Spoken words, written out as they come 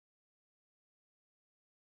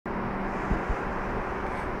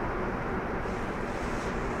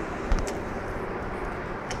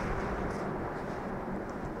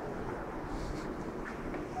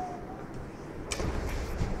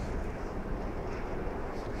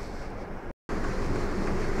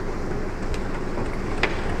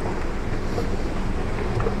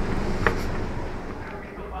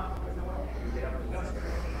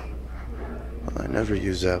never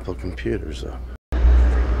use Apple computers though.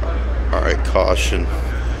 Alright, caution.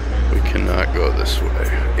 We cannot go this way.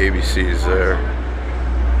 ABC is there.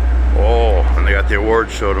 Oh, and they got the award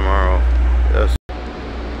show tomorrow. Yes.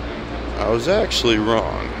 I was actually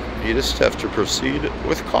wrong. You just have to proceed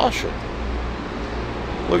with caution.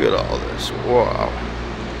 Look at all this. Wow.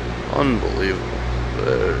 Unbelievable.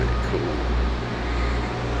 Very cool.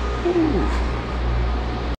 Ooh.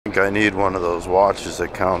 I think I need one of those watches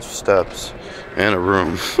that counts steps and a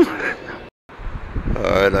room.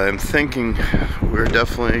 Alright, I'm thinking we're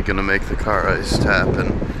definitely going to make the car heist happen,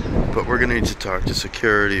 but we're going to need to talk to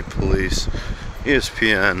security, police,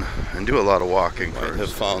 ESPN, and do a lot of walking first. I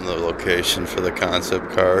have found the location for the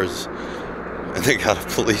concept cars, and they got a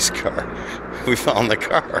police car. We found the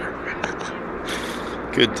car.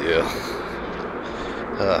 Good deal.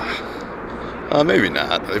 Maybe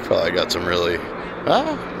not. They probably got some really...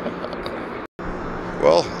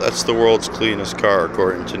 Well, that's the world's cleanest car,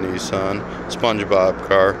 according to Nissan. SpongeBob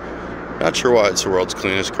car. Not sure why it's the world's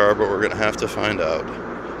cleanest car, but we're going to have to find out.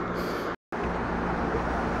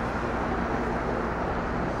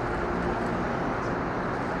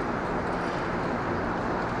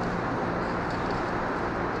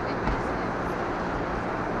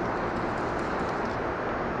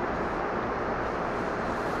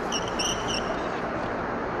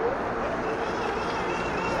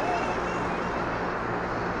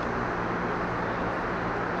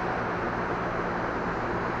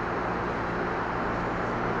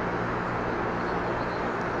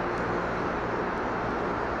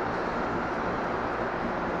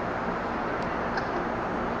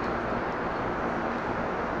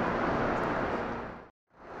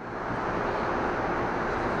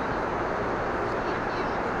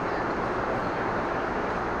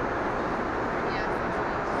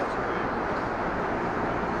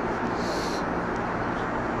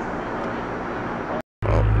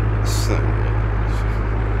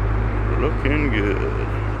 Looking good.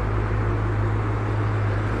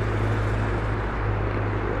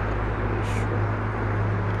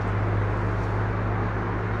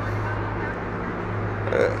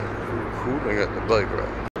 Cool, I got the bike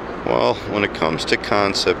ride. Well, when it comes to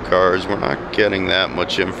concept cars, we're not getting that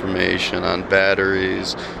much information on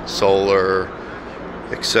batteries, solar,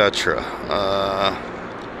 etc.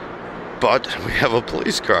 But we have a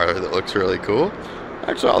police car that looks really cool.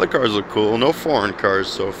 Actually, all the cars look cool. No foreign cars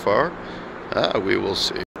so far. We will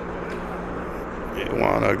see. You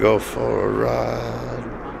wanna go for a ride?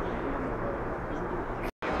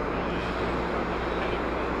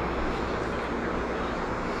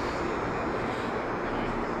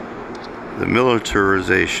 The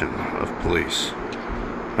militarization of police.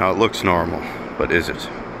 Now it looks normal, but is it?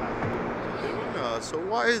 So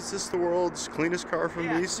why is this the world's cleanest car from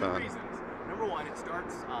Nissan? 2 reasons. Number one, it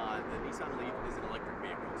starts, the Nissan Leaf is an electric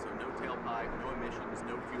vehicle, so no tailpipe, no emissions,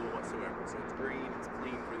 no fuel whatsoever. So it's green, it's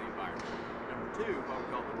clean for the environment. Number two, why we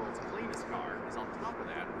call it the world's cleanest car, is on top of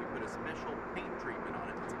that, we put a special paint treatment on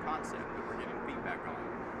it. It's a concept that we're getting feedback on.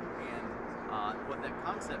 And what that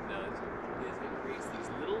concept does is it creates these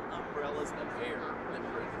little umbrellas of air that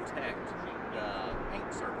protect the paint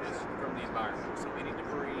surface from the environment. So any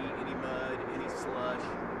debris, any mud, any slush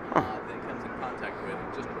that it comes in contact with,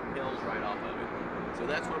 it just repels right off of it. So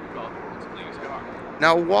that's what we call the world's cleanest car.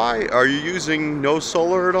 Now, why are you using no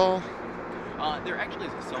solar at all? There actually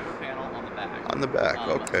is a solar panel on the back. On the back,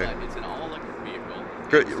 okay. But it's an all-electric vehicle.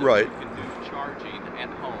 Great, so right. You can do charging at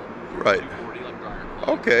home. Right. 240 like dryer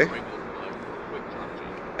plug, okay. Regular plug, quick charging.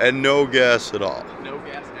 And no gas at all? No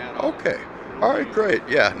gas at all. Okay. All right, great.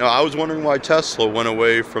 Yeah, no, I was wondering why Tesla went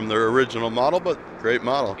away from their original model, but great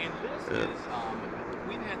model. And this is,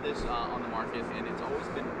 we've had this on the market, and it's always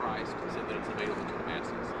been priced so that it's available to the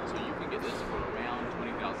masses. So you can get this for around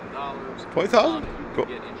 $20,000. $20,000? You can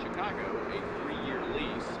get in Chicago a 3-year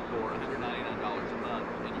lease for $199 a month,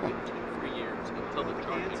 and you get 3 years of public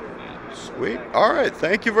charging for that. Sweet. All right,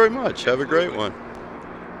 thank you very much. Have a great one.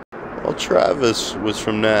 Well, Travis was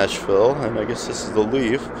from Nashville, and I guess this is the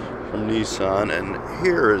Leaf from Nissan, and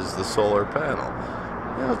here is the solar panel.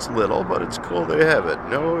 Yeah, it's little, but it's cool they have it.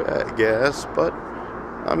 No gas, but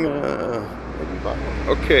I'm gonna maybe buy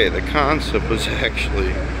one. Okay, the concept was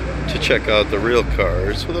actually to check out the real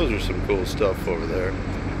cars, so those are some cool stuff over there.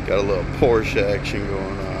 Got a little Porsche action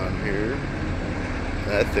going on here.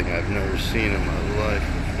 That thing I've never seen in my life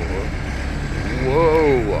before.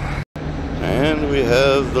 Whoa! And we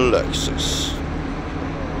have the Lexus.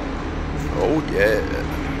 Oh yeah.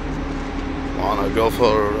 Wanna go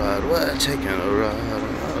for a ride? Well, taking a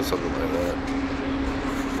ride, something like that.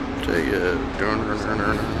 Take it.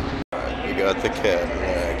 You got the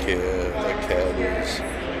Cadillac here, the Caddies.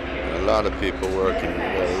 A lot of people working. You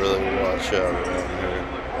gotta really watch out around here.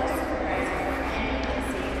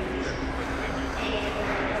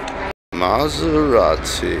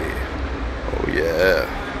 Maserati. Oh yeah.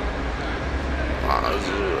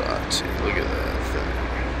 Maserati. Look at that thing.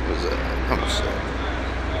 What's that? How much is that?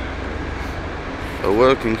 A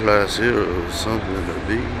working class hero is something to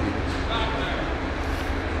be.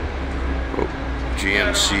 Oh,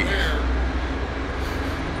 GMC.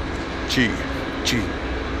 GMC.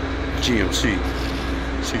 C.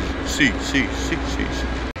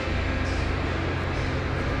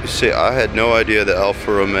 You see, I had no idea the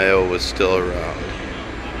Alfa Romeo was still around.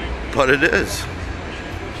 But it is.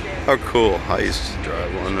 How cool. I used to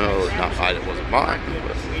drive one. No, not mine, it wasn't mine,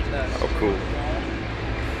 but how cool.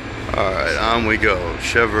 Alright, on we go.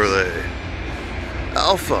 Chevrolet.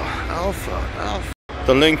 Alpha.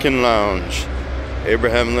 The Lincoln Lounge.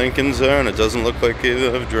 Abraham Lincoln's there, and it doesn't look like either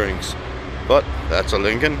have drinks. But that's a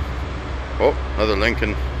Lincoln. Oh, another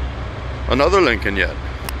Lincoln. Another Lincoln yet.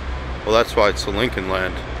 Well, that's why it's the Lincoln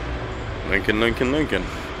Land. Lincoln.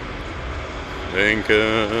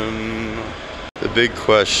 The big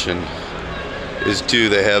question is, do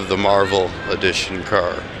they have the Marvel Edition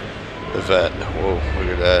car? The Vet. Whoa, look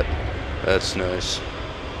at that. That's nice.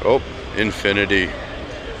 Oh, Infinity.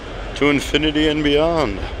 To infinity and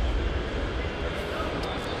beyond.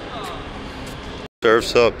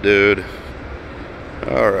 Surf's up, dude.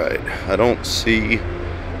 Alright, I don't see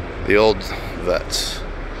the old Vets.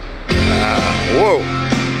 Whoa!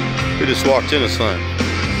 We just walked in a slam.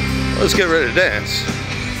 Let's get ready to dance.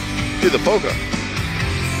 Do the polka.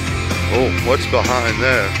 Oh, what's behind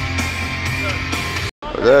there?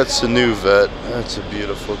 That's the new Vet. That's a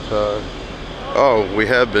beautiful car. Oh, we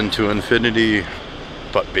have been to infinity,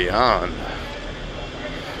 but beyond.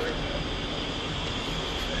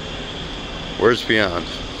 Where's beyond?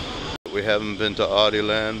 We haven't been to Audi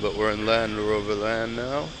Land, but we're in Land Rover Land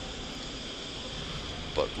now.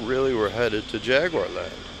 But really, we're headed to Jaguar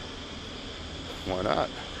Land. Why not?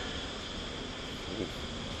 Ooh,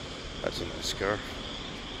 that's a nice car.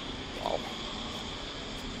 Wow.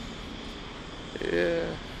 Yeah.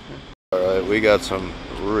 Alright, we got some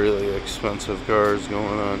really expensive cars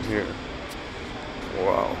going on here.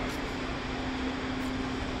 Wow.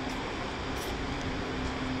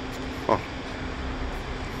 Huh.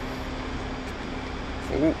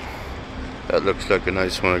 Ooh. That looks like a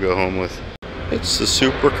nice one to go home with. It's the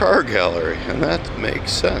Supercar Gallery, and that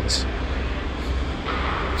makes sense.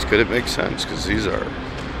 It's good it makes sense, because these are,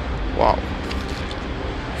 wow.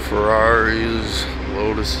 Ferraris,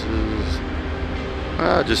 Lotuses,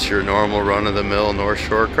 just your normal run-of-the-mill North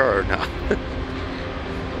Shore car now.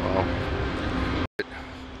 Wow.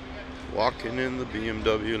 Walking in the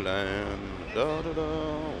BMW land, da da da.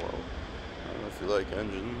 Well, I don't know if you like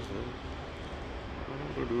engines.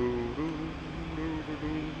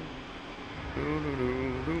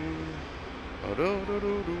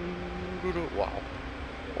 Wow.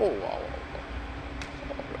 Oh, wow.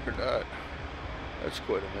 Oh, look at that. That's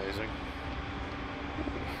quite amazing.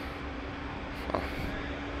 Huh.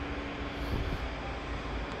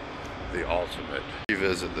 The ultimate.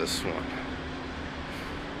 Revisit this one.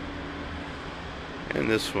 And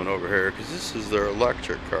this one over here, because this is their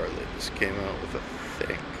electric car they just came out with, I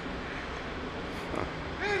think. Huh.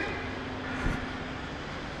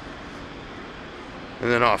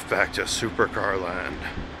 And then off back to Supercar Land.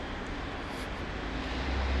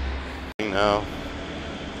 Now.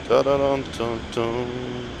 Well,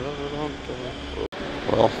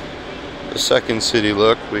 the second city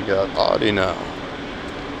look, we got Audi now.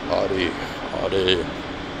 Audi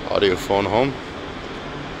phone home.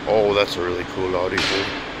 Oh, that's a really cool Audi.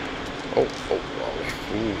 Oh, wow.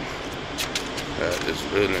 Ooh. That is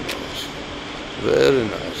really nice. Very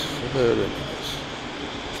nice.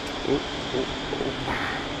 Ooh.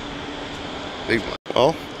 Big one.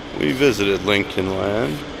 Well, we visited Lincoln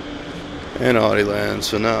Land and Audi Land,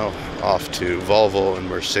 so now off to Volvo and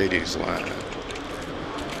Mercedes Land.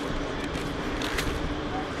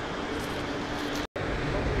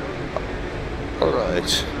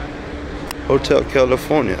 Alright, Hotel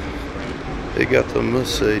California. They got the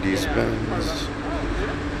Mercedes Benz.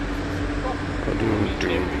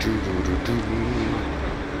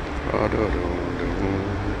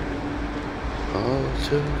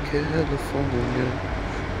 Hotel California,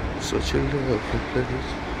 such a lovely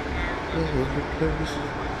place.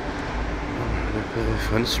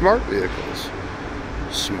 And smart vehicles.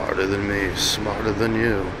 Smarter than me, smarter than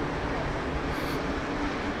you.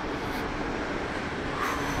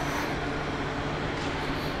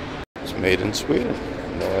 It's made in Sweden.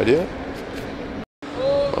 No idea.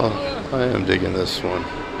 Oh, I am digging this one.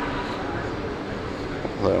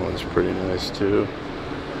 That one's pretty nice too.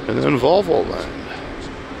 And then Volvo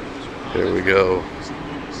Land. Here we go.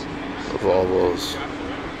 The Volvos.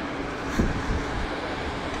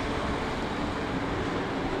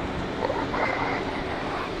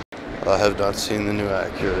 I have not seen the new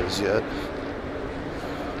Acuras yet,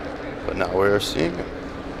 but now we are seeing them.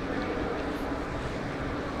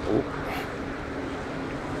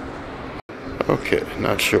 Okay,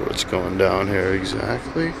 not sure what's going down here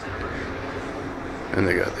exactly. And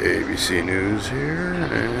they got the ABC News here,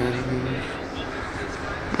 and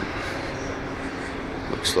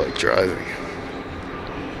looks like driving.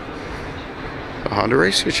 A Honda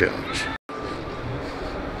Racing Challenge.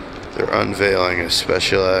 They're unveiling a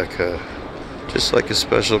Specialak, just like a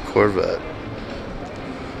special Corvette.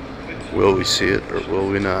 Will we see it or will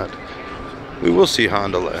we not? We will see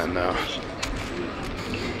Honda Land now.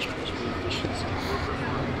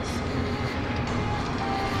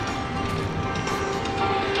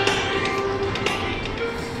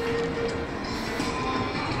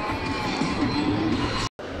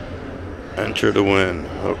 Enter to win.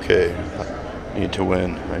 Okay. Need to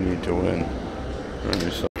win. I need to win.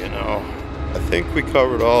 You know, I think we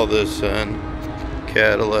covered all this in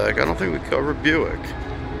Cadillac. I don't think we covered Buick.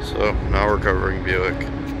 So now we're covering Buick.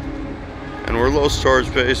 And we're low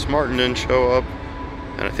storage base. Martin didn't show up.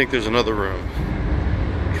 And I think there's another room.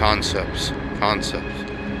 Concepts.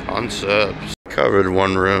 Covered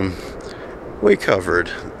one room. We covered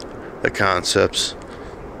the Concepts.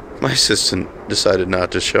 My assistant decided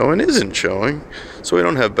not to show and isn't showing, so we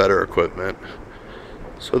don't have better equipment.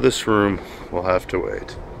 So this room will have to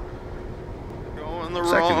wait. You're going the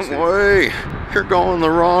wrong way. You're going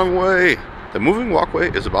the wrong way. The moving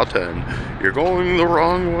walkway is about to end. You're going the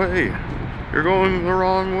wrong way. You're going the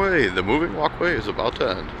wrong way. The moving walkway is about to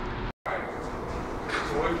end.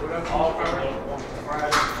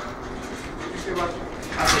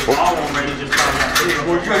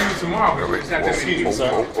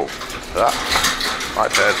 My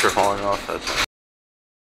pads are falling off. That's